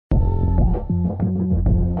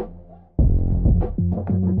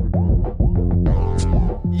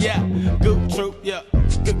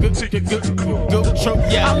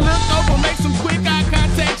Yeah. I look over, make some quick eye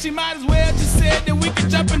contact. She might as well just said that we could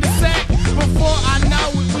jump in the sack. Before I know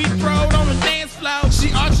it, we throwed on the dance floor.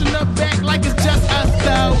 She arching her back like it's just us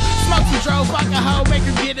though. Smoke some dro, fuck a hoe, make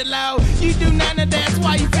her get it low. You do none of that's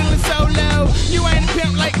why you feeling so low. You ain't a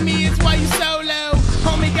pimp like me, it's why you so low.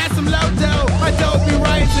 Homie got some low dough, my dough be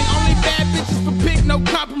rising. Only bad bitches for pick, no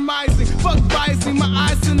compromising. Fuck vising, my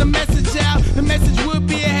eyes send the message out. The message would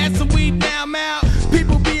be it had some weed, now I'm out.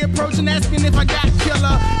 People be approaching, asking if I got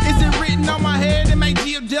killer. Is it written on my head, it may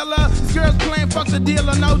be a dealer. This girl's playing fuck the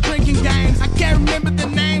dealer, no drinking games. I can't remember the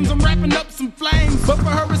names, I'm wrapping up some flames. But for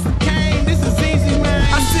her it's the cane, this is easy, man.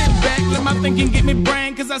 I sit back, let my thinking get me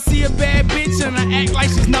brain. Cause I see a bad bitch and I act like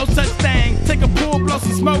she's no such thing. Take a pull, blow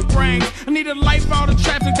some smoke rings. I need a light for all the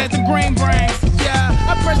traffic that the green brings. Yeah,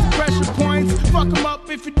 I press the pressure points. Fuck them up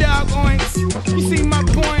if your dog oinks. You see my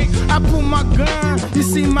point, I pull my gun. You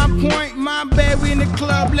see my point, my bad, we in the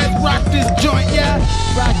club, let's rock this joint, yeah.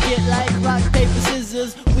 Rock it like rock, paper,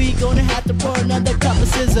 scissors. We gonna have to pour another cup of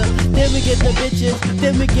scissors. Then we get the bitches,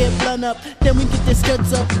 then we get blunt up. Then we get the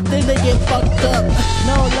skirts up, then they get fucked up.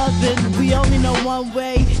 No loving, we only know one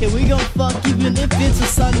way. And we gon' fuck even if it's a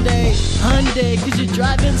Sunday. Hyundai, cause you're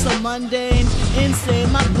driving so mundane.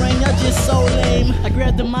 Insane, my brain, y'all just so lame. I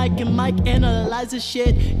grab the mic and analyze the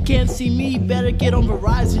shit. Can't see me, better get on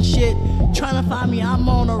Verizon shit. Tryna find me, I'm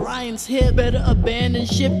on Orion's hip. Better abandon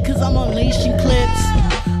ship, cause I'm unleashing clips.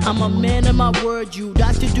 I'm a man of my word, you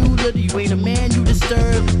Dr. Doolittle. You ain't a man, you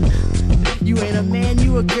disturb. You ain't a man,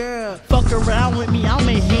 you a girl. Fuck around with me, I'll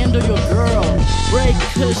handle your girl. Ray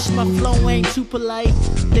Kush, my flow ain't too polite.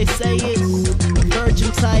 They say it's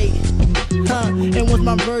virgin tight. And what's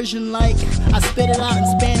my version like? I spit it out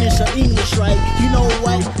in Spanish or English, right? You know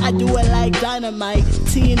what? I do it like dynamite.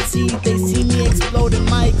 TNT, they see me exploding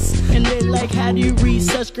mics. And they like, how do you reach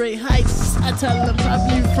such great heights? I tell them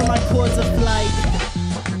probably from my course of flight.